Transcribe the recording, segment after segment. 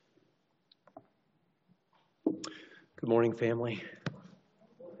Good morning, family.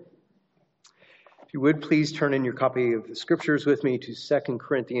 If you would, please turn in your copy of the scriptures with me to 2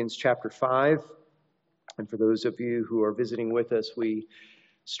 Corinthians chapter 5. And for those of you who are visiting with us, we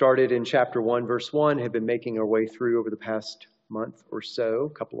started in chapter 1, verse 1, have been making our way through over the past month or so,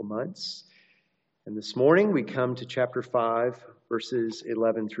 couple of months. And this morning we come to chapter 5, verses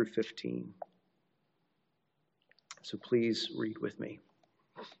 11 through 15. So please read with me.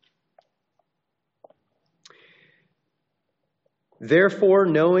 Therefore,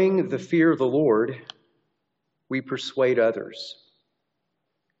 knowing the fear of the Lord, we persuade others.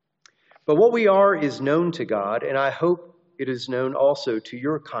 But what we are is known to God, and I hope it is known also to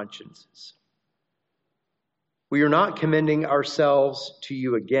your consciences. We are not commending ourselves to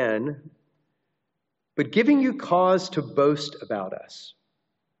you again, but giving you cause to boast about us,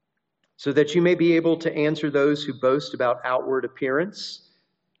 so that you may be able to answer those who boast about outward appearance,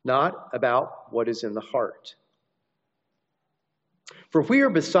 not about what is in the heart. For if we are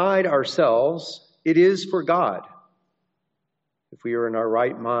beside ourselves, it is for God. If we are in our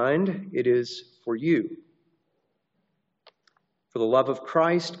right mind, it is for you. For the love of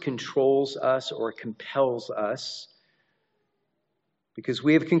Christ controls us or compels us, because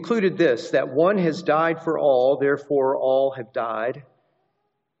we have concluded this, that one has died for all, therefore all have died.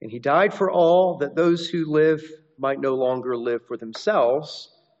 And he died for all, that those who live might no longer live for themselves,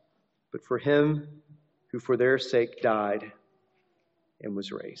 but for him who for their sake died and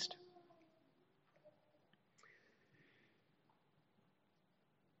was raised.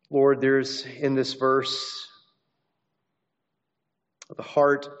 Lord, there's in this verse the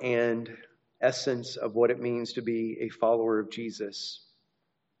heart and essence of what it means to be a follower of Jesus,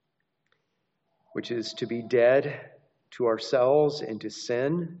 which is to be dead to ourselves and to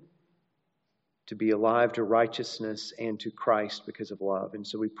sin, to be alive to righteousness and to Christ because of love. And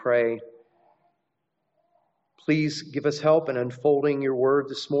so we pray, please give us help in unfolding your word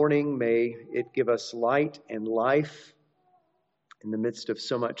this morning. May it give us light and life in the midst of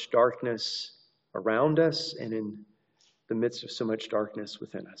so much darkness around us and in the midst of so much darkness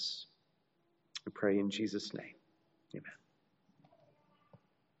within us. We pray in Jesus' name. Amen.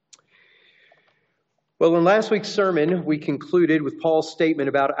 Well, in last week's sermon, we concluded with Paul's statement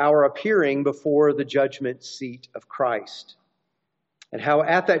about our appearing before the judgment seat of Christ, and how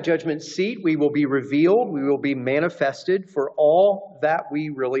at that judgment seat we will be revealed, we will be manifested for all that we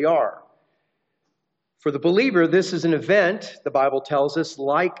really are. For the believer, this is an event, the Bible tells us,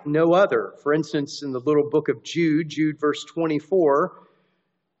 like no other. For instance, in the little book of Jude verse 24,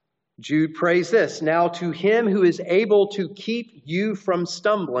 Jude prays this, "Now to him who is able to keep you from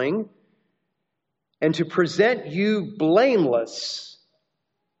stumbling and to present you blameless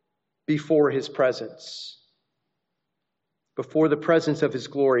before his presence." Before the presence of his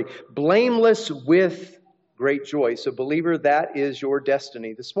glory, blameless with great joy. So believer, that is your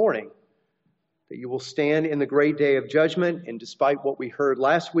destiny this morning. That you will stand in the great day of judgment, and despite what we heard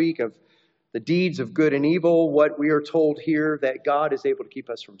last week of the deeds of good and evil, what we are told here, that God is able to keep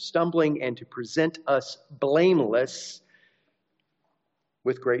us from stumbling and to present us blameless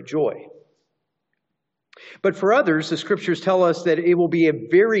with great joy. But for others, the scriptures tell us that it will be a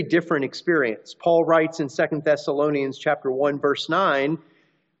very different experience. Paul writes in 2 Thessalonians chapter 1, verse 9,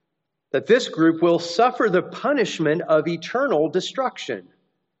 that this group will suffer the punishment of eternal destruction,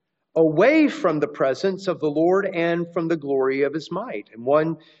 away from the presence of the Lord and from the glory of his might.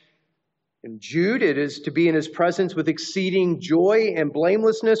 And in Jude, it is to be in his presence with exceeding joy and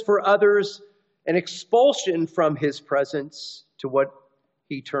blamelessness. For others, an expulsion from his presence to what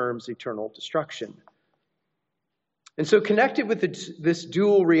he terms eternal destruction. And so connected with this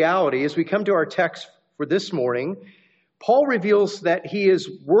dual reality, as we come to our text for this morning, Paul reveals that he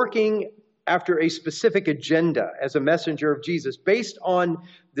is working after a specific agenda as a messenger of Jesus. Based on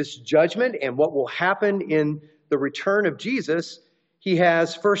this judgment and what will happen in the return of Jesus, he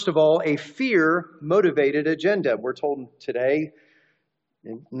has, first of all, a fear-motivated agenda. We're told today,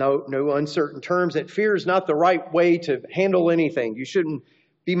 in no uncertain terms, that fear is not the right way to handle anything. You shouldn't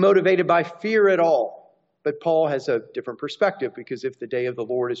be motivated by fear at all. But Paul has a different perspective, because if the day of the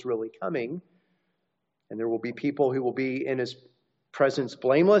Lord is really coming, and there will be people who will be in his presence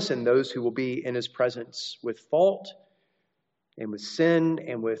blameless, and those who will be in his presence with fault, and with sin,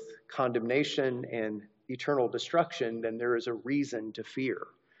 and with condemnation, and eternal destruction, then there is a reason to fear.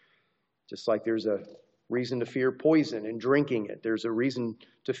 Just like there's a reason to fear poison and drinking it. There's a reason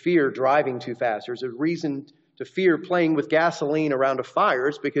to fear driving too fast. There's a reason to fear playing with gasoline around a fire.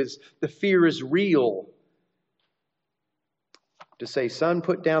 It's because the fear is real. To say, son,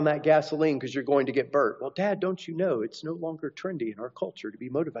 put down that gasoline because you're going to get burnt. Well, Dad, don't you know it's no longer trendy in our culture to be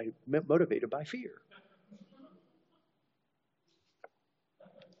motivated by fear?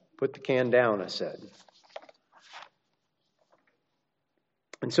 Put the can down, I said.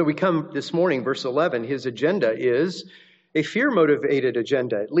 And so we come this morning, verse 11, his agenda is a fear-motivated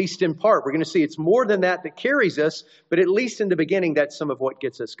agenda, at least in part. We're going to see it's more than that carries us, but at least in the beginning, that's some of what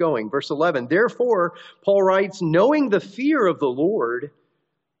gets us going. Verse 11, therefore, Paul writes, knowing the fear of the Lord,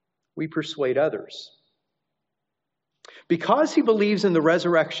 we persuade others. Because he believes in the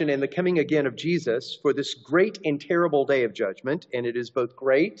resurrection and the coming again of Jesus for this great and terrible day of judgment, and it is both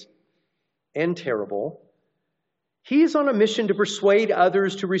great and terrible, he is on a mission to persuade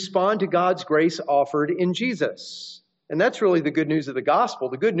others to respond to God's grace offered in Jesus. And that's really the good news of the gospel.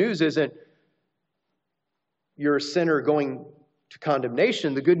 The good news isn't you're a sinner going to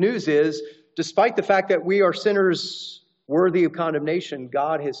condemnation. The good news is, despite the fact that we are sinners worthy of condemnation,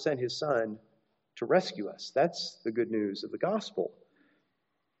 God has sent his Son to rescue us. That's the good news of the gospel.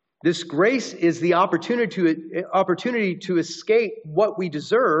 This grace is the opportunity to escape what we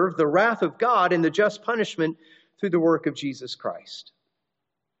deserve, the wrath of God and the just punishment through the work of Jesus Christ.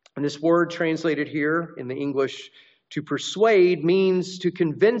 And this word translated here in the English, to persuade, means to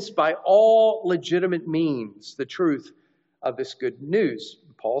convince by all legitimate means the truth of this good news.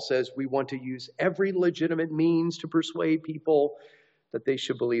 Paul says we want to use every legitimate means to persuade people that they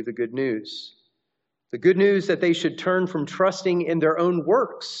should believe the good news. The good news that they should turn from trusting in their own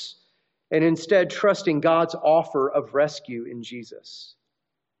works and instead trusting God's offer of rescue in Jesus.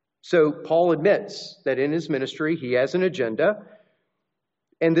 So Paul admits that in his ministry he has an agenda,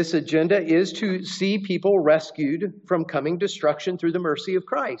 and this agenda is to see people rescued from coming destruction through the mercy of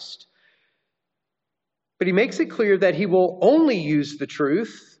Christ. But he makes it clear that he will only use the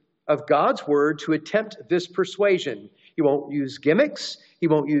truth of God's word to attempt this persuasion. He won't use gimmicks. He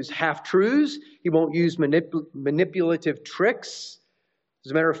won't use half-truths. He won't use manipulative tricks.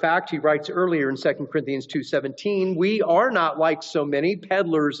 As a matter of fact, he writes earlier in 2 Corinthians 2:17, we are not like so many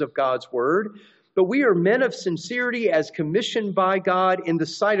peddlers of God's word, but we are men of sincerity as commissioned by God. In the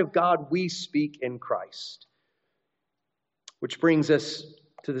sight of God, we speak in Christ. Which brings us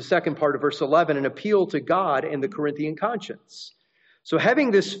to the second part of verse 11, an appeal to God and the Corinthian conscience. So having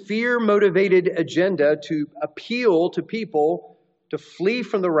this fear-motivated agenda to appeal to people to flee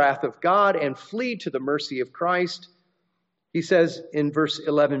from the wrath of God and flee to the mercy of Christ, he says in verse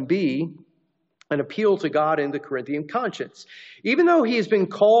 11b, an appeal to God and the Corinthian conscience. Even though he has been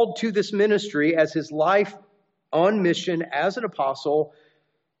called to this ministry as his life on mission as an apostle,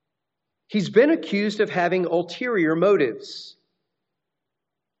 he's been accused of having ulterior motives.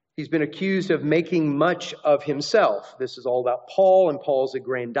 He's been accused of making much of himself. This is all about Paul and Paul's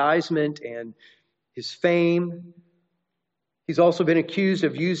aggrandizement and his fame. He's also been accused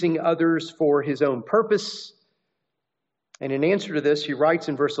of using others for his own purpose. And in answer to this, he writes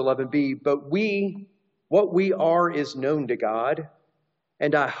in verse 11b, but what we are is known to God,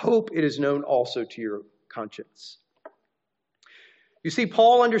 and I hope it is known also to your conscience. You see,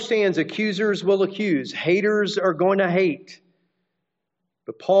 Paul understands accusers will accuse, haters are going to hate.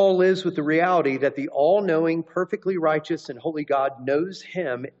 But Paul lives with the reality that the all-knowing, perfectly righteous, and holy God knows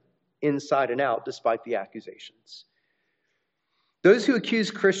him inside and out, despite the accusations. Those who accuse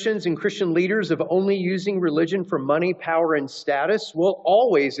Christians and Christian leaders of only using religion for money, power, and status will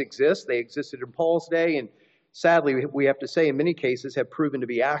always exist. They existed in Paul's day, and sadly, we have to say, in many cases, have proven to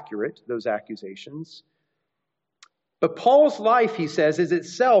be accurate, those accusations. But Paul's life, he says, is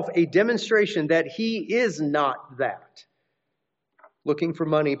itself a demonstration that he is not that, looking for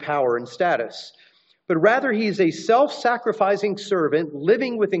money, power, and status. But rather, he is a self-sacrificing servant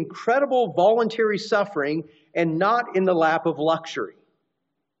living with incredible voluntary suffering and not in the lap of luxury.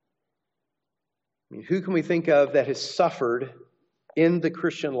 I mean, who can we think of that has suffered in the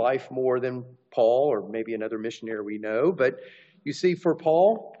Christian life more than Paul, or maybe another missionary we know? But you see, for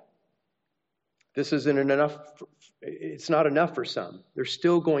Paul, this isn't enough. It's not enough for some. They're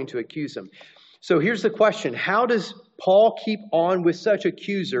still going to accuse him. So here's the question. How does Paul keep on with such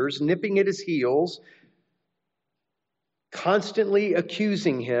accusers, nipping at his heels, constantly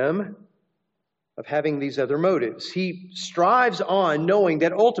accusing him of having these other motives? He strives on knowing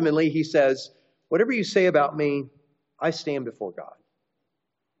that ultimately, he says, whatever you say about me, I stand before God.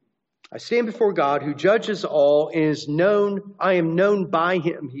 I stand before God who judges all and is known. I am known by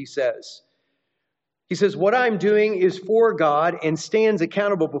him, he says. He says, what I'm doing is for God and stands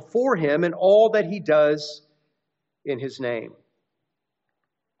accountable before him in all that he does in his name.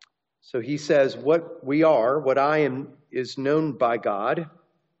 So he says, what we are, what I am, is known by God.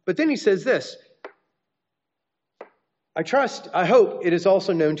 But then he says this, I hope it is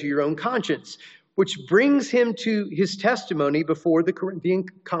also known to your own conscience, which brings him to his testimony before the Corinthian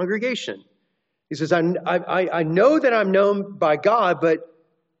congregation. He says, I know that I'm known by God, but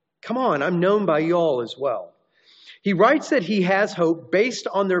Come on, I'm known by y'all as well. He writes that he has hope based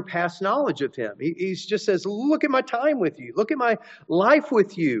on their past knowledge of him. He just says, look at my time with you. Look at my life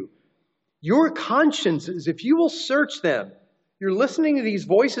with you. Your consciences, if you will search them, you're listening to these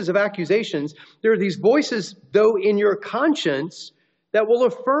voices of accusations. There are these voices, though, in your conscience that will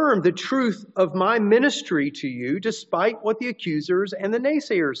affirm the truth of my ministry to you, despite what the accusers and the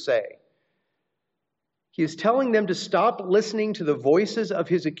naysayers say. He is telling them to stop listening to the voices of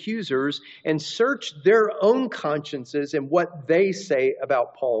his accusers and search their own consciences and what they say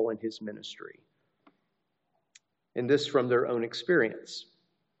about Paul and his ministry. And this from their own experience.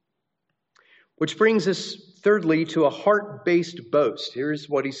 Which brings us, thirdly, to a heart-based boast. Here's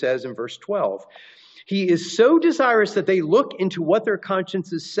what he says in verse 12. He is so desirous that they look into what their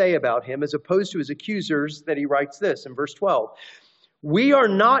consciences say about him, as opposed to his accusers, that he writes this in verse 12. We are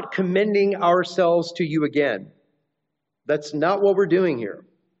not commending ourselves to you again. That's not what we're doing here.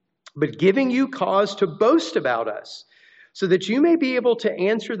 But giving you cause to boast about us, so that you may be able to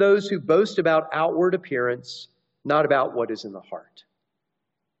answer those who boast about outward appearance, not about what is in the heart.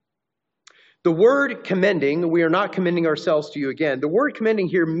 The word commending, we are not commending ourselves to you again. The word commending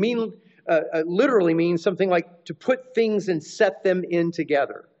here literally means something like to put things and set them in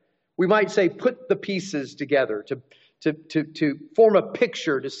together. We might say put the pieces together, to form a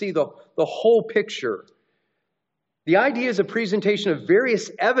picture, to see the whole picture. The idea is a presentation of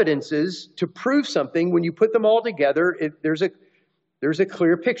various evidences to prove something. When you put them all together, there's a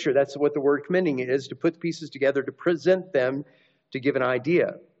clear picture. That's what the word commending is, to put the pieces together, to present them, to give an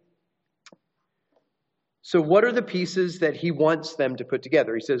idea. So what are the pieces that he wants them to put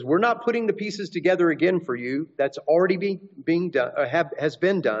together? He says, we're not putting the pieces together again for you. That's already being done, has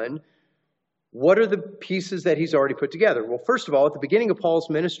been done. What are the pieces that he's already put together? Well, first of all, at the beginning of Paul's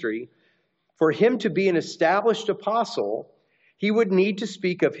ministry, for him to be an established apostle, he would need to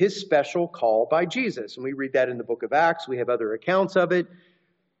speak of his special call by Jesus. And we read that in the book of Acts. We have other accounts of it.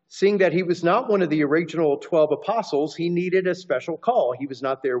 Seeing that he was not one of the original 12 apostles, he needed a special call. He was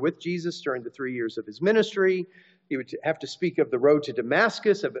not there with Jesus during the 3 years of his ministry. He would have to speak of the road to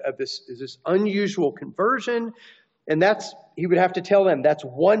Damascus, of this unusual conversion. And he would have to tell them that's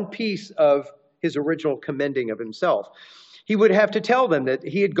one piece of his original commending of himself. He would have to tell them that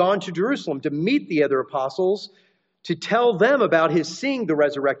he had gone to Jerusalem to meet the other apostles, to tell them about his seeing the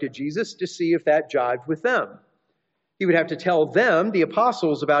resurrected Jesus, to see if that jived with them. He would have to tell them, the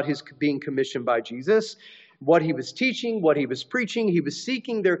apostles, about his being commissioned by Jesus, what he was teaching, what he was preaching. He was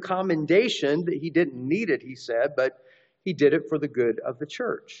seeking their commendation. That he didn't need it, he said, but he did it for the good of the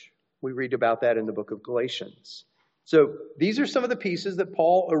church. We read about that in the book of Galatians. So these are some of the pieces that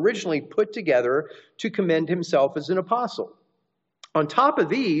Paul originally put together to commend himself as an apostle. On top of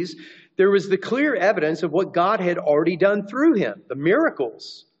these, there was the clear evidence of what God had already done through him, the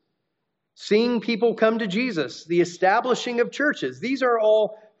miracles. Seeing people come to Jesus, the establishing of churches. These are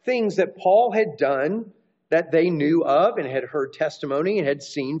all things that Paul had done that they knew of and had heard testimony and had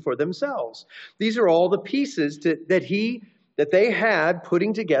seen for themselves. These are all the pieces that they had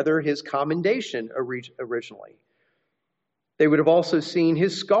putting together his commendation originally. They would have also seen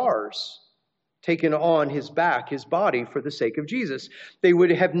his scars taken on his back, his body, for the sake of Jesus. They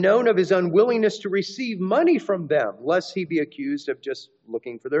would have known of his unwillingness to receive money from them, lest he be accused of just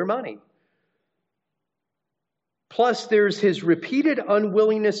looking for their money. Plus, there's his repeated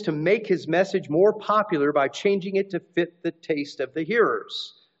unwillingness to make his message more popular by changing it to fit the taste of the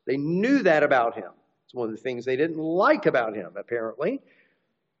hearers. They knew that about him. It's one of the things they didn't like about him, apparently.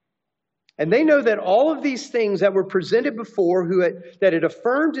 And they know that all of these things that were presented before, that had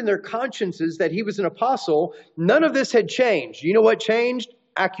affirmed in their consciences that he was an apostle, none of this had changed. You know what changed?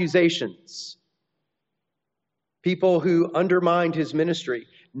 Accusations. People who undermined his ministry.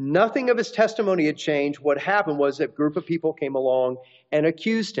 Nothing of his testimony had changed. What happened was a group of people came along and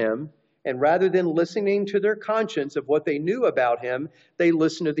accused him. And rather than listening to their conscience of what they knew about him, they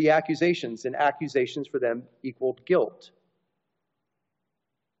listened to the accusations. And accusations for them equaled guilt.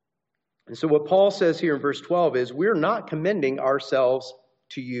 And so what Paul says here in verse 12 is, we're not commending ourselves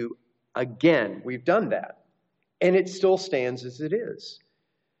to you again. We've done that. And it still stands as it is.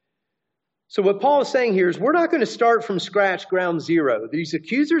 So what Paul is saying here is, we're not going to start from scratch, ground zero. These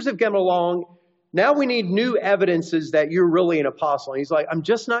accusers have come along. Now we need new evidences that you're really an apostle. And he's like, I'm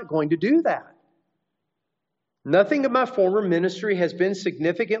just not going to do that. Nothing of my former ministry has been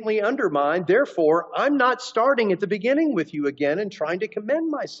significantly undermined. Therefore, I'm not starting at the beginning with you again and trying to commend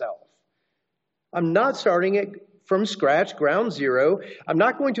myself. I'm not starting it from scratch, ground zero. I'm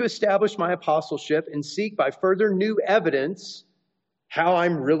not going to establish my apostleship and seek by further new evidence how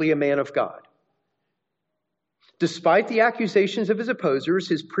I'm really a man of God. Despite the accusations of his opposers,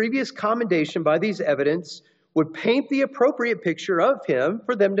 his previous commendation by these evidence would paint the appropriate picture of him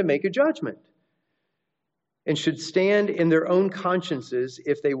for them to make a judgment, and should stand in their own consciences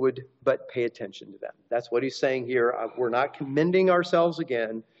if they would but pay attention to them. That's what he's saying here. We're not commending ourselves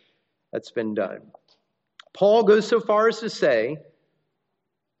again. That's been done. Paul goes so far as to say,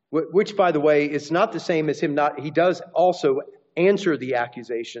 which, by the way, is not the same as him not, he does also answer the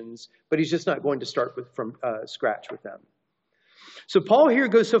accusations, but he's just not going to start from scratch with them. So Paul here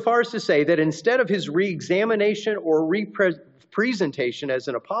goes so far as to say that instead of his re-examination or representation as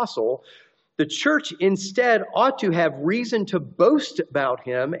an apostle, the church instead ought to have reason to boast about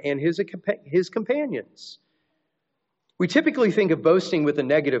him and his companions. We typically think of boasting with a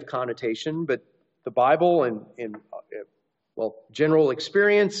negative connotation, but the Bible and general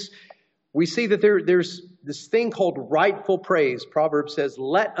experience, we see that there's this thing called rightful praise. Proverbs says,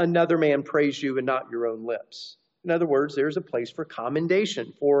 "Let another man praise you and not your own lips." In other words, there's a place for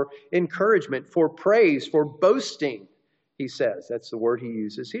commendation, for encouragement, for praise, for boasting, he says. That's the word he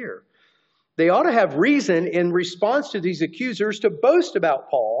uses here. They ought to have reason in response to these accusers to boast about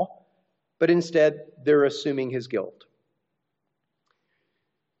Paul, but instead they're assuming his guilt.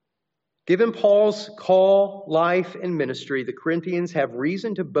 Given Paul's call, life, and ministry, the Corinthians have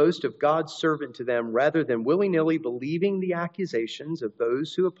reason to boast of God's servant to them rather than willy-nilly believing the accusations of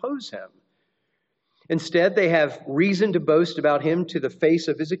those who oppose him. Instead, they have reason to boast about him to the face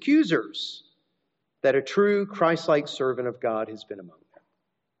of his accusers, that a true Christ-like servant of God has been among them.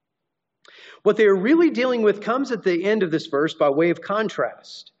 What they are really dealing with comes at the end of this verse by way of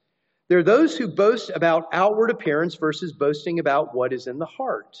contrast. There are those who boast about outward appearance versus boasting about what is in the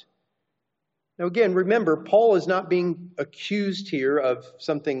heart. Now again, remember, Paul is not being accused here of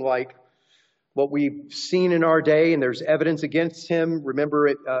something like what we've seen in our day, and there's evidence against him. Remember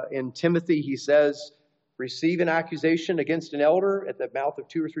in Timothy, he says, receive an accusation against an elder at the mouth of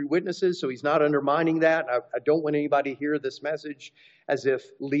 2 or 3 witnesses. So he's not undermining that. I don't want anybody to hear this message as if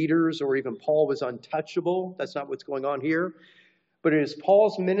leaders or even Paul was untouchable. That's not what's going on here. But it is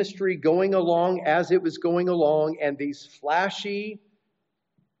Paul's ministry going along as it was going along, and these flashy,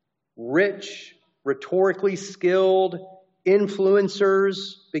 rich, rhetorically skilled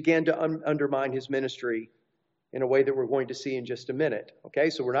influencers began to undermine his ministry in a way that we're going to see in just a minute. Okay,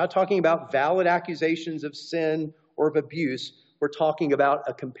 so we're not talking about valid accusations of sin or of abuse. We're talking about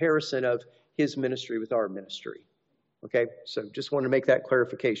a comparison of his ministry with our ministry. Okay, so just want to make that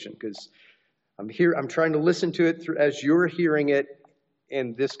clarification because I'm trying to listen to it as you're hearing it,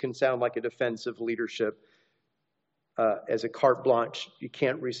 and this can sound like a defense of leadership. As a carte blanche, you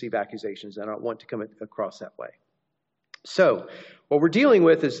can't receive accusations. I don't want to come across that way. So, what we're dealing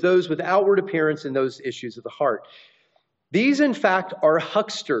with is those with outward appearance and those issues of the heart. These, in fact, are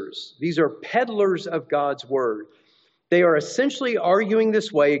hucksters. These are peddlers of God's word. They are essentially arguing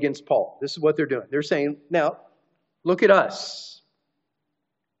this way against Paul. This is what they're doing. They're saying, now, look at us.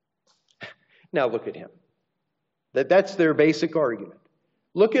 Now look at him. That's their basic argument.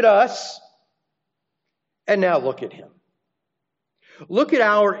 Look at us. And now look at him. Look at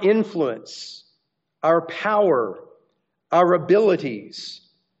our influence, our power, our abilities,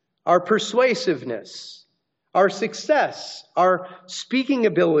 our persuasiveness, our success, our speaking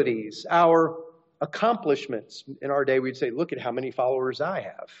abilities, our accomplishments. In our day, we'd say, look at how many followers I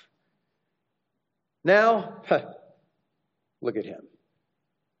have. Now, look at him.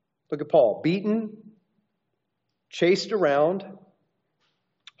 Look at Paul, beaten, chased around,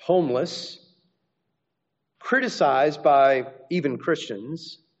 homeless, criticized by even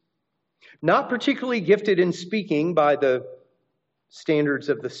Christians, not particularly gifted in speaking by the standards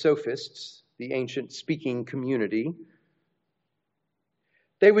of the sophists, the ancient speaking community.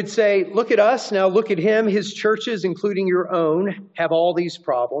 They would say, look at us, now look at him. His churches, including your own, have all these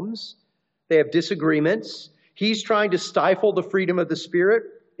problems. They have disagreements. He's trying to stifle the freedom of the Spirit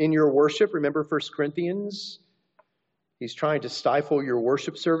in your worship. Remember 1 Corinthians? He's trying to stifle your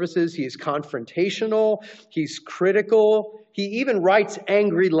worship services. He is confrontational. He's critical. He even writes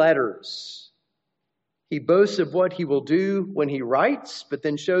angry letters. He boasts of what he will do when he writes, but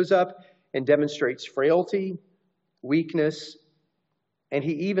then shows up and demonstrates frailty, weakness, and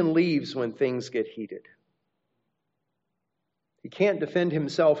he even leaves when things get heated. He can't defend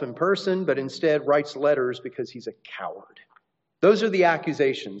himself in person, but instead writes letters because he's a coward. Those are the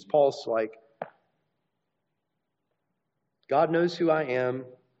accusations. Paul's like, God knows who I am,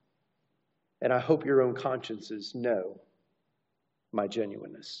 and I hope your own consciences know my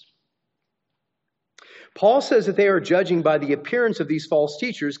genuineness. Paul says that they are judging by the appearance of these false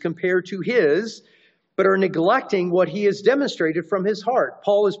teachers compared to his but are neglecting what he has demonstrated from his heart.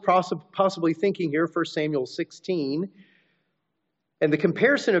 Paul is possibly thinking here, 1 Samuel 16, and the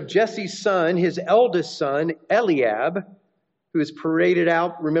comparison of Jesse's son, his eldest son, Eliab, who is paraded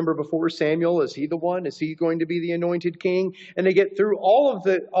out, remember, before Samuel. Is he the one? Is he going to be the anointed king? And they get through all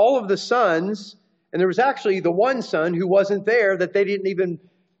of the sons, and there was actually the one son who wasn't there that they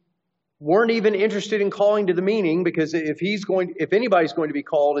weren't even interested in calling to the meeting, because if anybody's going to be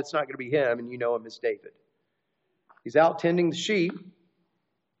called, it's not going to be him, and you know him as David. He's out tending the sheep,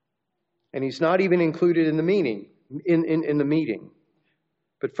 and he's not even included in the meeting. In the meeting.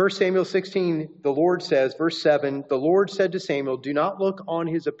 But 1 Samuel 16, the Lord says, verse 7, the Lord said to Samuel, do not look on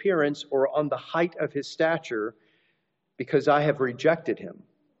his appearance or on the height of his stature, because I have rejected him.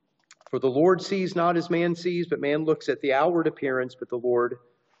 For the Lord sees not as man sees, but man looks at the outward appearance, but the Lord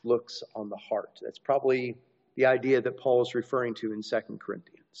looks on the heart. That's probably the idea that Paul is referring to in 2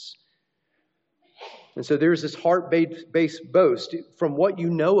 Corinthians. And so there's this heart-based boast. From what you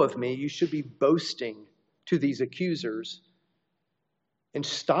know of me, you should be boasting to these accusers and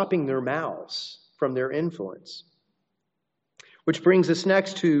stopping their mouths from their influence. Which brings us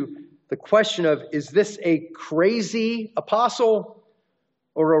next to the question of, is this a crazy apostle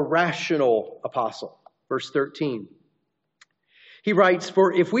or a rational apostle? Verse 13. He writes,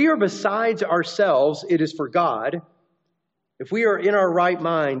 for if we are besides ourselves, it is for God. If we are in our right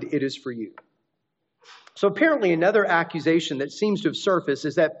mind, it is for you. So apparently another accusation that seems to have surfaced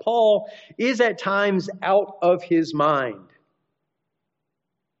is that Paul is at times out of his mind.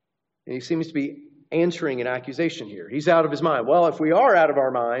 And he seems to be answering an accusation here. He's out of his mind. Well, if we are out of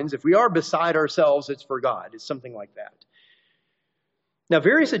our minds, if we are beside ourselves, it's for God. It's something like that. Now,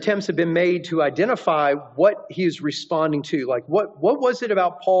 various attempts have been made to identify what he is responding to. Like, what was it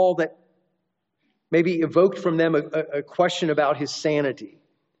about Paul that maybe evoked from them a question about his sanity?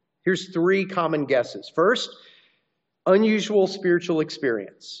 Here's three common guesses. First, unusual spiritual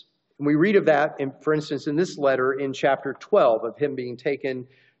experience. And we read of that, for instance, in this letter in chapter 12, of him being taken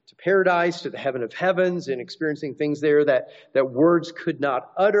to paradise, to the heaven of heavens, and experiencing things there that words could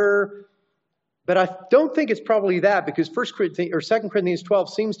not utter. But I don't think it's probably that, because 2 Corinthians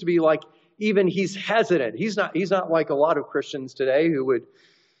 12 seems to be like even he's hesitant. He's not like a lot of Christians today who would,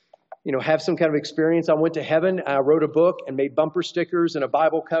 have some kind of experience. I went to heaven, I wrote a book and made bumper stickers and a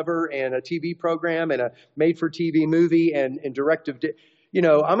Bible cover and a TV program and a made-for-TV movie and directive. I'm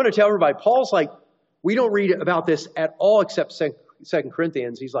going to tell everybody, Paul's like, we don't read about this at all except 2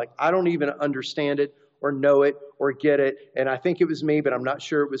 Corinthians. He's like, I don't even understand it or know it or get it. And I think it was me, but I'm not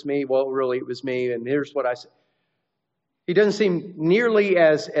sure it was me. Well, really, it was me. And here's what I said. He doesn't seem nearly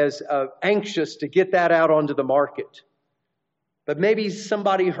as anxious to get that out onto the market. But maybe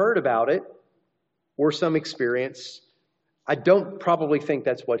somebody heard about it or some experience. I don't probably think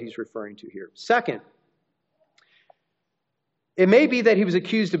that's what he's referring to here. Second, it may be that he was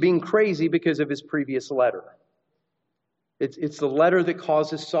accused of being crazy because of his previous letter. It's the letter that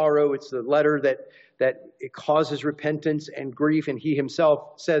causes sorrow. It's the letter that it causes repentance and grief. And he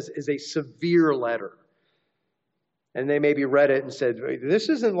himself says is a severe letter. And they maybe read it and said, this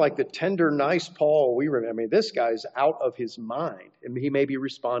isn't like the tender, nice Paul we remember. I mean, this guy's out of his mind. And he may be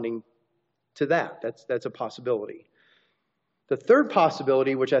responding to that. That's a possibility. The third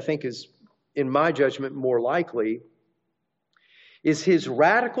possibility, which I think is, in my judgment, more likely, is his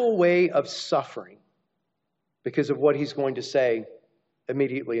radical way of suffering because of what he's going to say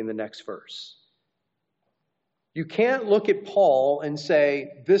immediately in the next verse. You can't look at Paul and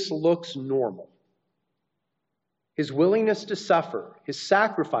say, this looks normal. His willingness to suffer, his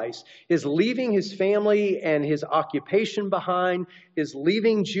sacrifice, his leaving his family and his occupation behind, his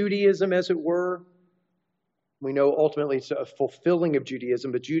leaving Judaism, as it were. We know ultimately it's a fulfilling of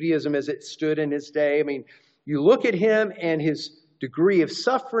Judaism, but Judaism as it stood in his day. I mean, you look at him and his degree of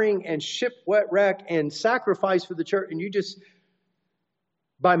suffering and shipwreck and sacrifice for the church, and you just,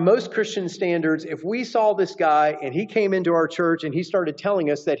 by most Christian standards, if we saw this guy and he came into our church and he started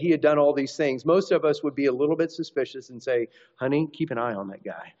telling us that he had done all these things, most of us would be a little bit suspicious and say, honey, keep an eye on that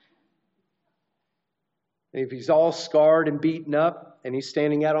guy. And if he's all scarred and beaten up and he's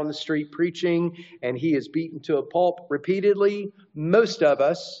standing out on the street preaching and he is beaten to a pulp repeatedly, most of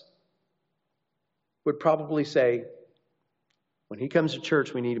us would probably say, when he comes to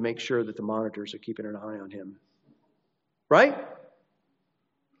church, we need to make sure that the monitors are keeping an eye on him. Right?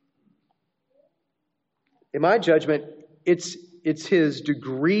 In my judgment, it's his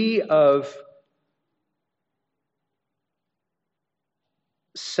degree of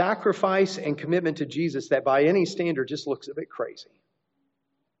sacrifice and commitment to Jesus that by any standard just looks a bit crazy.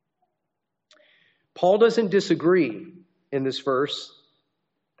 Paul doesn't disagree in this verse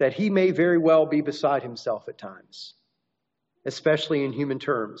that he may very well be beside himself at times, especially in human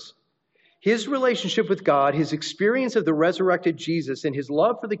terms. His relationship with God, his experience of the resurrected Jesus, and his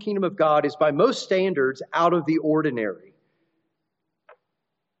love for the kingdom of God is by most standards out of the ordinary.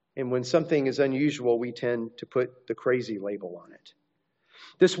 And when something is unusual, we tend to put the crazy label on it.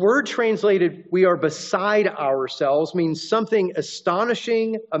 This word translated, "we are beside ourselves," means something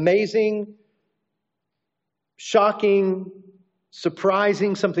astonishing, amazing, shocking,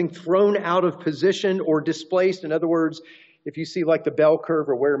 surprising, something thrown out of position or displaced. In other words, if you see like the bell curve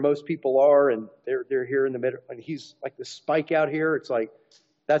or where most people are and they're here in the middle and he's like the spike out here, it's like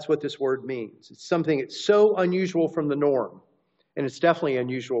that's what this word means. It's something that's so unusual from the norm. And it's definitely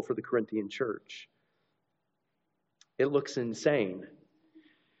unusual for the Corinthian church. It looks insane.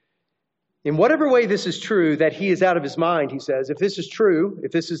 In whatever way this is true, that he is out of his mind, he says, if this is true,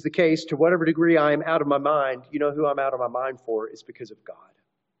 if this is the case, to whatever degree I am out of my mind, you know who I'm out of my mind for? It's because of God.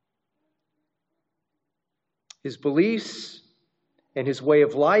 His beliefs and his way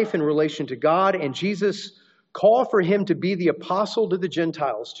of life in relation to God and Jesus call for him to be the apostle to the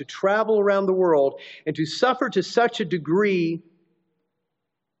Gentiles, to travel around the world and to suffer to such a degree.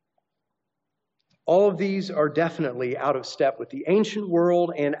 All of these are definitely out of step with the ancient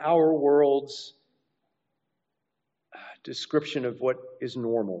world and our world's description of what is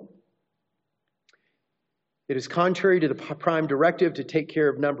normal. It is contrary to the prime directive to take care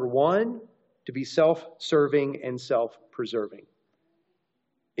of number one, to be self-serving and self-preserving.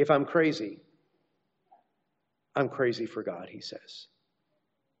 If I'm crazy for God, he says.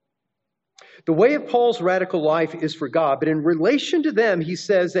 The way of Paul's radical life is for God, but in relation to them, he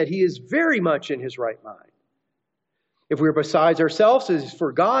says that he is very much in his right mind. If we are besides ourselves, it is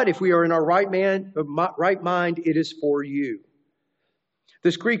for God. If we are in our right mind, it is for you.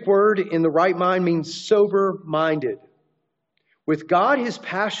 This Greek word in the right mind means sober-minded. With God, his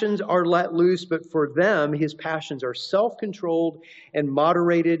passions are let loose, but for them, his passions are self-controlled and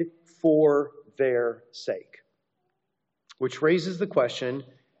moderated for their sake. Which raises the question,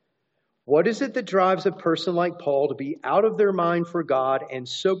 what is it that drives a person like Paul to be out of their mind for God and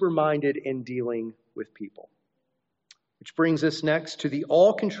sober-minded in dealing with people? Which brings us next to the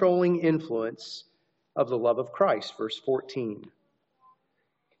all-controlling influence of the love of Christ, verse 14.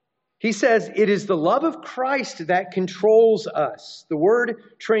 He says, it is the love of Christ that controls us. The word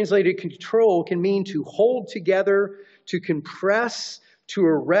translated control can mean to hold together, to compress, to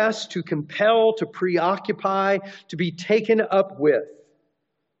arrest, to compel, to preoccupy, to be taken up with.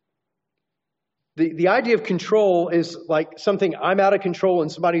 The idea of control is like something I'm out of control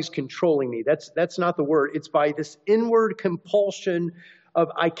and somebody's controlling me. That's not the word. It's by this inward compulsion of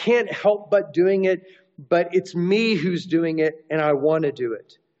I can't help but doing it, but it's me who's doing it and I want to do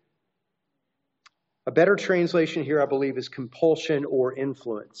it. A better translation here, I believe, is compulsion or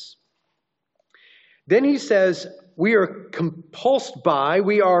influence. Then he says, we are compulsed by,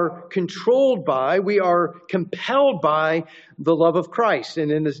 we are controlled by, we are compelled by the love of Christ.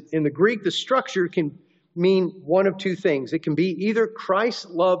 And in the Greek, the structure can mean one of two things. It can be either Christ's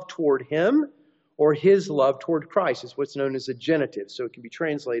love toward him or his love toward Christ. It's what's known as a genitive. So it can be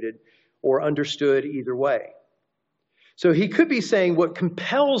translated or understood either way. So he could be saying what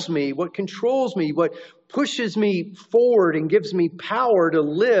compels me, what controls me, what pushes me forward and gives me power to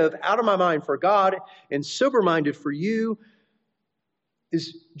live out of my mind for God and sober-minded for you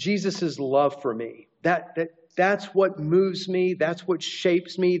is Jesus' love for me. That's what moves me. That's what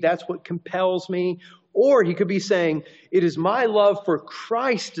shapes me. That's what compels me. Or he could be saying, it is my love for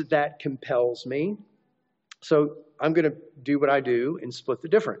Christ that compels me. So I'm going to do what I do and split the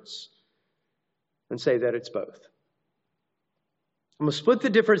difference and say that it's both. I'm going to split the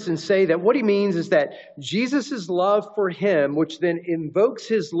difference and say that what he means is that Jesus' love for him, which then invokes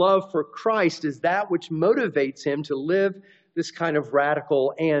his love for Christ, is that which motivates him to live this kind of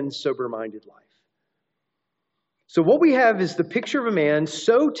radical and sober-minded life. So what we have is the picture of a man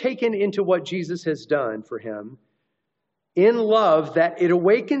so taken into what Jesus has done for him in love that it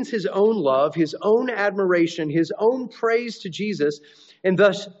awakens his own love, his own admiration, his own praise to Jesus, and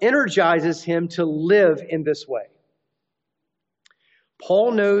thus energizes him to live in this way.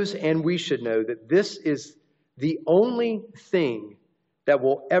 Paul knows, and we should know, that this is the only thing that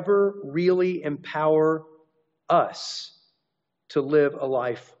will ever really empower us to live a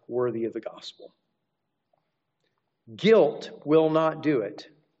life worthy of the gospel. Guilt will not do it.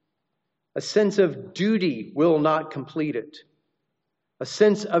 A sense of duty will not complete it. A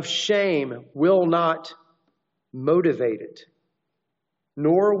sense of shame will not motivate it.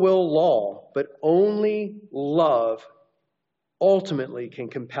 Nor will law, but only love ultimately can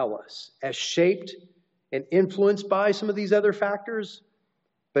compel us, as shaped and influenced by some of these other factors.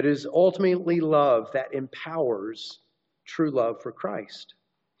 but it is ultimately love that empowers true love for Christ.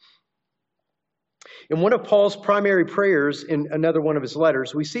 In one of Paul's primary prayers in another one of his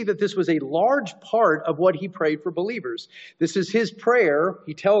letters, we see that this was a large part of what he prayed for believers. This is his prayer,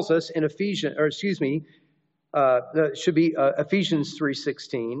 he tells us in Ephesians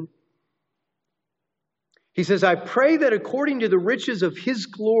 3:16. He says, I pray that according to the riches of his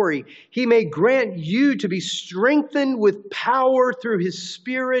glory, he may grant you to be strengthened with power through his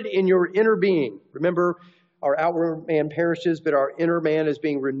Spirit in your inner being. Remember, our outward man perishes, but our inner man is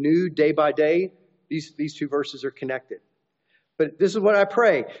being renewed day by day. These two verses are connected. But this is what I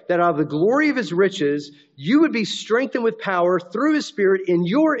pray, that out of the glory of his riches, you would be strengthened with power through his Spirit in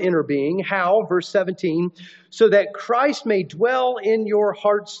your inner being. How? Verse 17, so that Christ may dwell in your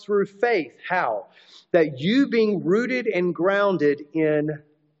hearts through faith. How? That you being rooted and grounded in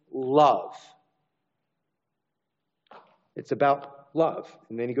love. It's about love.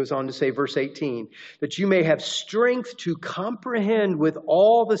 And then he goes on to say, verse 18, that you may have strength to comprehend with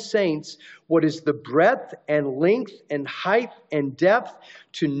all the saints what is the breadth and length and height and depth,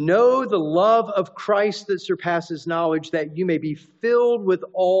 to know the love of Christ that surpasses knowledge, that you may be filled with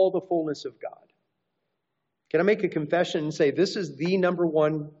all the fullness of God. Can I make a confession and say, this is the number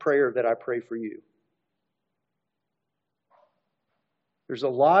one prayer that I pray for you? There's a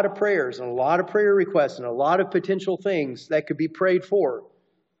lot of prayers and a lot of prayer requests and a lot of potential things that could be prayed for.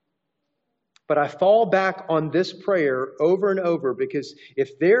 But I fall back on this prayer over and over, because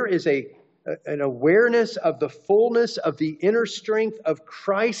if there is an awareness of the fullness of the inner strength of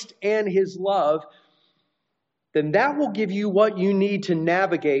Christ and his love, then that will give you what you need to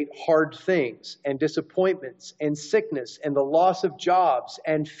navigate hard things and disappointments and sickness and the loss of jobs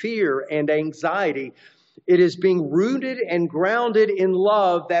and fear and anxiety. It is being rooted and grounded in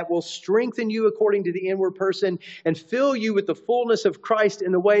love that will strengthen you according to the inward person and fill you with the fullness of Christ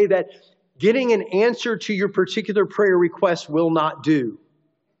in the way that getting an answer to your particular prayer request will not do.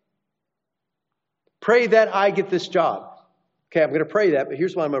 Pray that I get this job. Okay, I'm going to pray that, but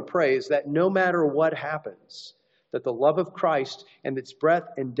here's what I'm going to pray, is that no matter what happens, that the love of Christ and its breadth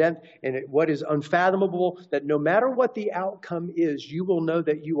and depth and what is unfathomable, that no matter what the outcome is, you will know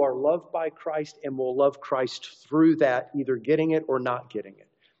that you are loved by Christ and will love Christ through that, either getting it or not getting it.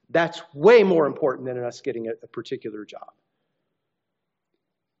 That's way more important than us getting a particular job.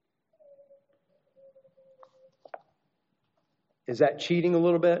 Is that cheating a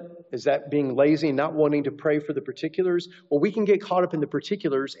little bit? Is that being lazy and not wanting to pray for the particulars? Well, we can get caught up in the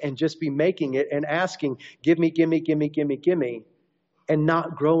particulars and just be making it and asking, give me, give me, give me, give me, give me, and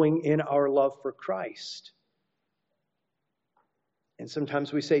not growing in our love for Christ. And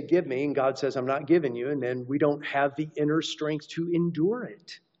sometimes we say, give me, and God says, I'm not giving you, and then we don't have the inner strength to endure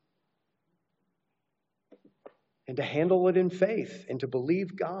it. And to handle it in faith and to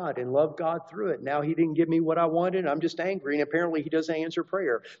believe God and love God through it. Now he didn't give me what I wanted. I'm just angry. And apparently he doesn't answer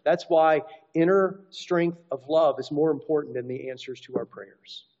prayer. That's why inner strength of love is more important than the answers to our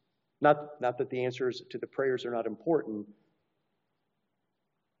prayers. Not that the answers to the prayers are not important.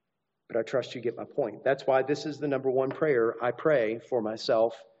 But I trust you get my point. That's why this is the number one prayer I pray for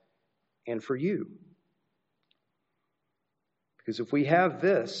myself and for you. Because if we have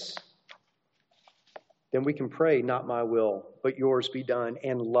this, then we can pray, not my will, but yours be done,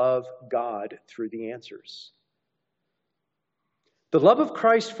 and love God through the answers. The love of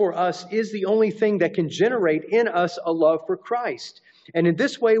Christ for us is the only thing that can generate in us a love for Christ. And in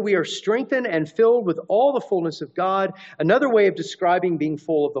this way, we are strengthened and filled with all the fullness of God. Another way of describing being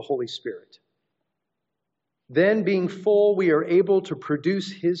full of the Holy Spirit. Then, being full, we are able to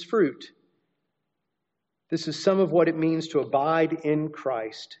produce his fruit. This is some of what it means to abide in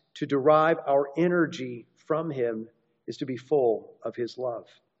Christ. To derive our energy from him is to be full of his love.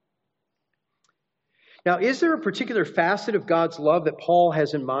 Now, is there a particular facet of God's love that Paul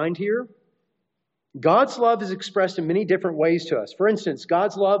has in mind here? God's love is expressed in many different ways to us. For instance,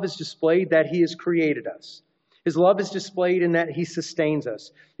 God's love is displayed that he has created us. His love is displayed in that he sustains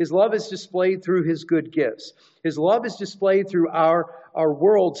us. His love is displayed through his good gifts. His love is displayed through our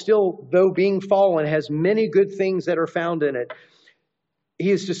world, still, though being fallen, has many good things that are found in it. He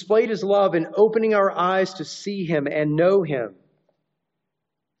has displayed his love in opening our eyes to see him and know him.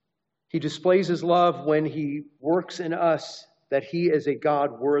 He displays his love when he works in us that he is a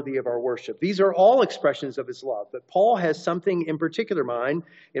God worthy of our worship. These are all expressions of his love. But Paul has something in particular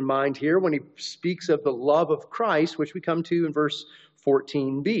in mind here when he speaks of the love of Christ, which we come to in verse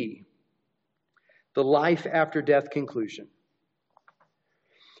 14b. The life after death conclusion.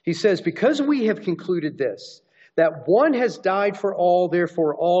 He says, because we have concluded this, that one has died for all,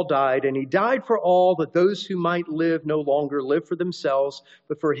 therefore all died, and he died for all, that those who might live no longer live for themselves,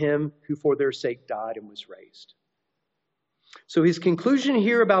 but for him who for their sake died and was raised. So his conclusion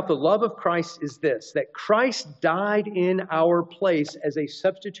here about the love of Christ is this, that Christ died in our place as a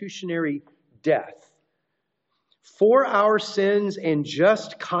substitutionary death for our sins and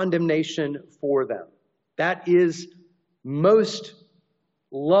just condemnation for them. That is most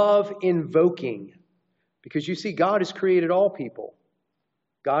love-invoking, because you see, God has created all people.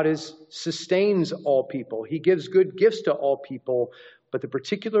 God sustains all people. He gives good gifts to all people. But the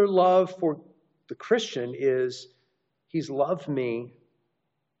particular love for the Christian is, He's loved me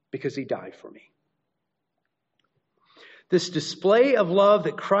because He died for me. This display of love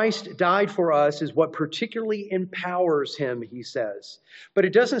that Christ died for us is what particularly empowers Him, he says. But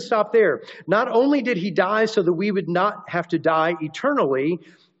it doesn't stop there. Not only did He die so that we would not have to die eternally,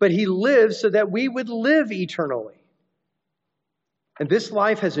 but He lived so that we would live eternally. And this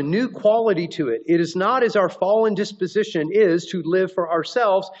life has a new quality to it. It is not as our fallen disposition is to live for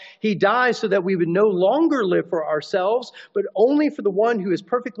ourselves. He dies so that we would no longer live for ourselves, but only for the one who has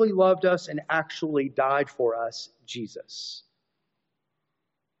perfectly loved us and actually died for us, Jesus.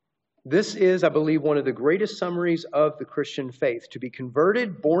 This is, I believe, one of the greatest summaries of the Christian faith. To be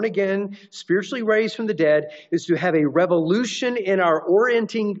converted, born again, spiritually raised from the dead, is to have a revolution in our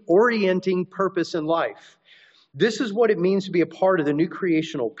orienting purpose in life. This is what it means to be a part of the new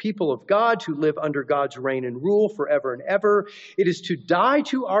creational people of God, to live under God's reign and rule forever and ever. It is to die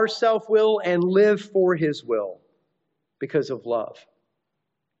to our self-will and live for His will because of love,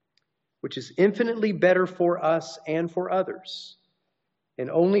 which is infinitely better for us and for others. And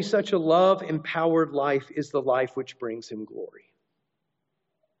only such a love-empowered life is the life which brings Him glory.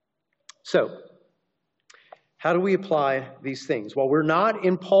 So, how do we apply these things? Well, we're not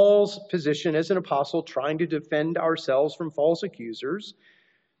in Paul's position as an apostle trying to defend ourselves from false accusers.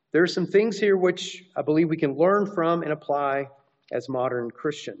 There are some things here which I believe we can learn from and apply as modern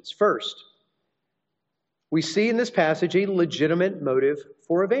Christians. First, we see in this passage a legitimate motive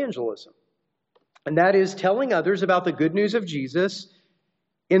for evangelism. And that is telling others about the good news of Jesus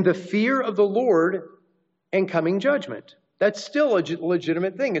in the fear of the Lord and coming judgment. That's still a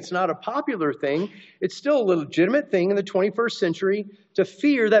legitimate thing. It's not a popular thing. It's still a legitimate thing in the 21st century to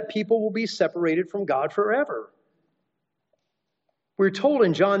fear that people will be separated from God forever. We're told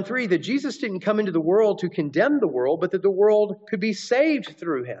in John 3 that Jesus didn't come into the world to condemn the world, but that the world could be saved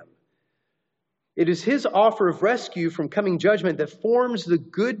through Him. It is His offer of rescue from coming judgment that forms the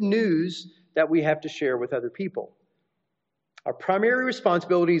good news that we have to share with other people. Our primary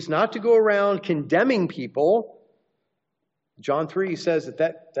responsibility is not to go around condemning people. John 3 says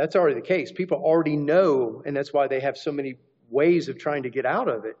that's already the case. People already know, and that's why they have so many ways of trying to get out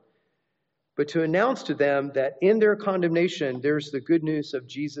of it. But to announce to them that in their condemnation, there's the good news of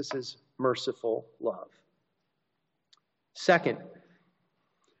Jesus' merciful love. Second,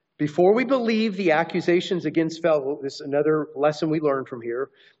 before we believe the accusations against this is another lesson we learned from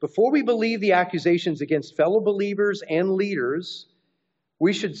here. Before we believe the accusations against fellow believers and leaders,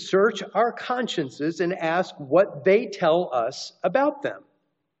 we should search our consciences and ask what they tell us about them.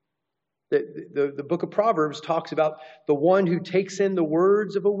 The book of Proverbs talks about the one who takes in the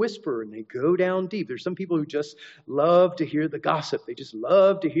words of a whisperer and they go down deep. There's some people who just love to hear the gossip. They just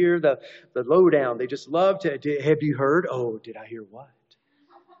love to hear the lowdown. They just love to, have you heard? Oh, did I hear what?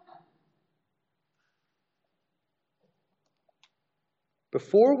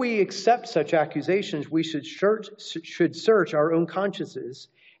 Before we accept such accusations, we should search our own consciences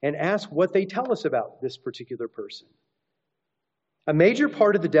and ask what they tell us about this particular person. A major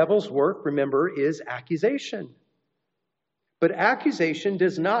part of the devil's work, remember, is accusation. But accusation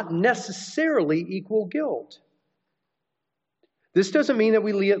does not necessarily equal guilt. This doesn't mean that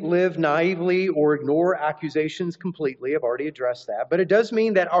we live naively or ignore accusations completely. I've already addressed that. But it does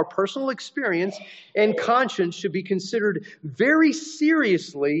mean that our personal experience and conscience should be considered very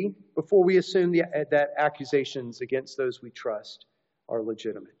seriously before we assume that accusations against those we trust are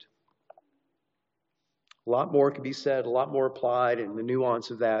legitimate. A lot more could be said, a lot more applied, and the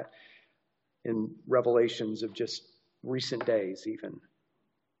nuance of that in revelations of just recent days even.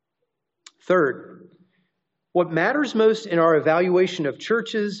 Third, what matters most in our evaluation of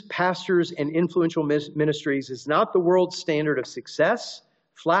churches, pastors, and influential ministries is not the world's standard of success,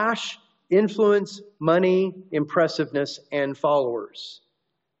 flash, influence, money, impressiveness, and followers.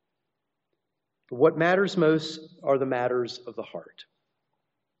 But what matters most are the matters of the heart.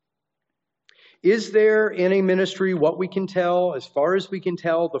 Is there in a ministry what we can tell, as far as we can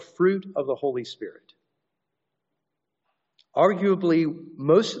tell, the fruit of the Holy Spirit? Arguably,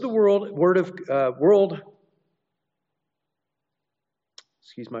 most of the world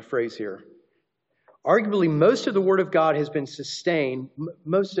excuse my phrase here, arguably most of the Word of God has been sustained,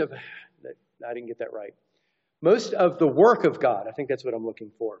 most of the work of God, I think that's what I'm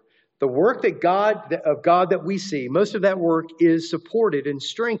looking for. The work of God that we see, most of that work is supported and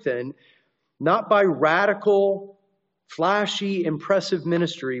strengthened not by radical, flashy, impressive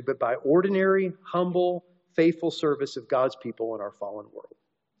ministry, but by ordinary, humble, faithful service of God's people in our fallen world.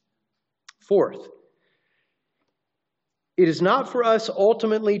 Fourth, it is not for us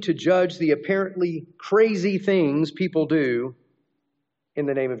ultimately to judge the apparently crazy things people do in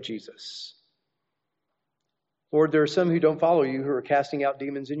the name of Jesus. Lord, there are some who don't follow you who are casting out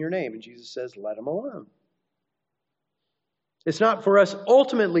demons in your name. And Jesus says, let them alone. It's not for us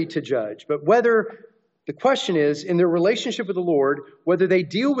ultimately to judge, but the question is, in their relationship with the Lord, whether they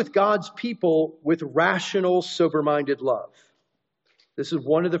deal with God's people with rational, sober-minded love. This is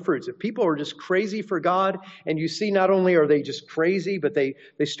one of the fruits. If people are just crazy for God, and you see not only are they just crazy, but they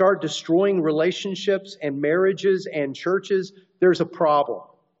start destroying relationships and marriages and churches, there's a problem.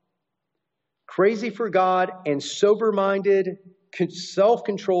 Crazy for God and sober-minded,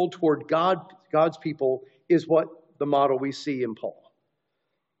 self-controlled toward God's people is what the model we see in Paul.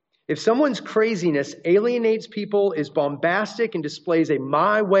 If someone's craziness alienates people, is bombastic, and displays a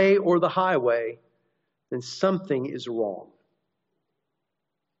my way or the highway, then something is wrong.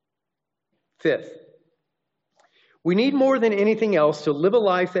 Fifth, we need more than anything else to live a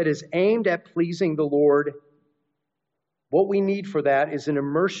life that is aimed at pleasing the Lord. What we need for that is an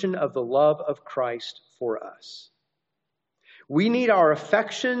immersion of the love of Christ for us. We need our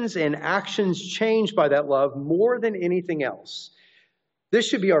affections and actions changed by that love more than anything else. This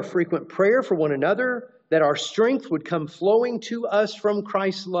should be our frequent prayer for one another, that our strength would come flowing to us from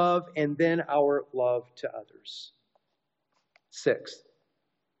Christ's love and then our love to others. Sixth,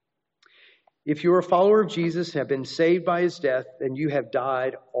 if you are a follower of Jesus and have been saved by his death, then you have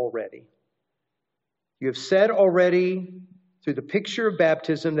died already. You have said already through the picture of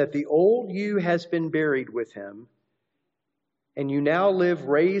baptism that the old you has been buried with him, and you now live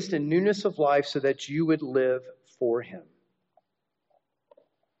raised in newness of life so that you would live for him.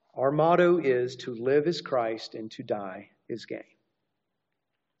 Our motto is to live as Christ and to die is gain.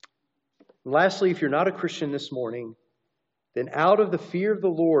 And lastly, if you're not a Christian this morning, then out of the fear of the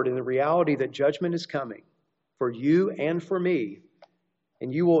Lord and the reality that judgment is coming for you and for me,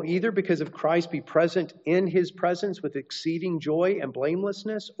 and you will either because of Christ be present in his presence with exceeding joy and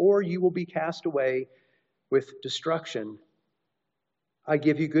blamelessness, or you will be cast away with destruction. I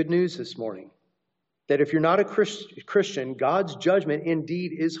give you good news this morning, that if you're not a Christian, God's judgment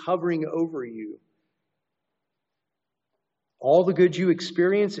indeed is hovering over you. All the good you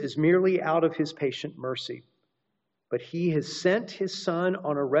experience is merely out of his patient mercy. But he has sent his Son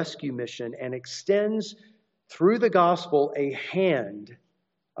on a rescue mission and extends through the gospel a hand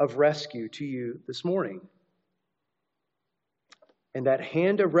of rescue to you this morning. And that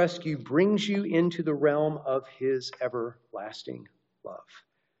hand of rescue brings you into the realm of his everlasting love.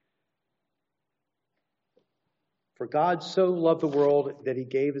 For God so loved the world that he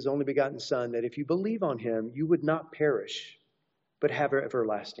gave his only begotten Son, that if you believe on him, you would not perish, but have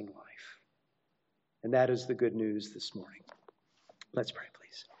everlasting life. And that is the good news this morning. Let's pray,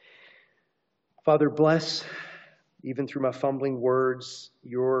 please. Father, bless, even through my fumbling words,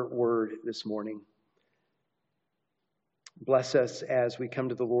 your word this morning. Bless us as we come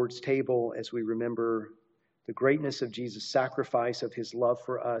to the Lord's table, as we remember the greatness of Jesus' sacrifice, of his love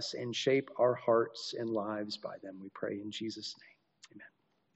for us, and shape our hearts and lives by them, we pray in Jesus' name.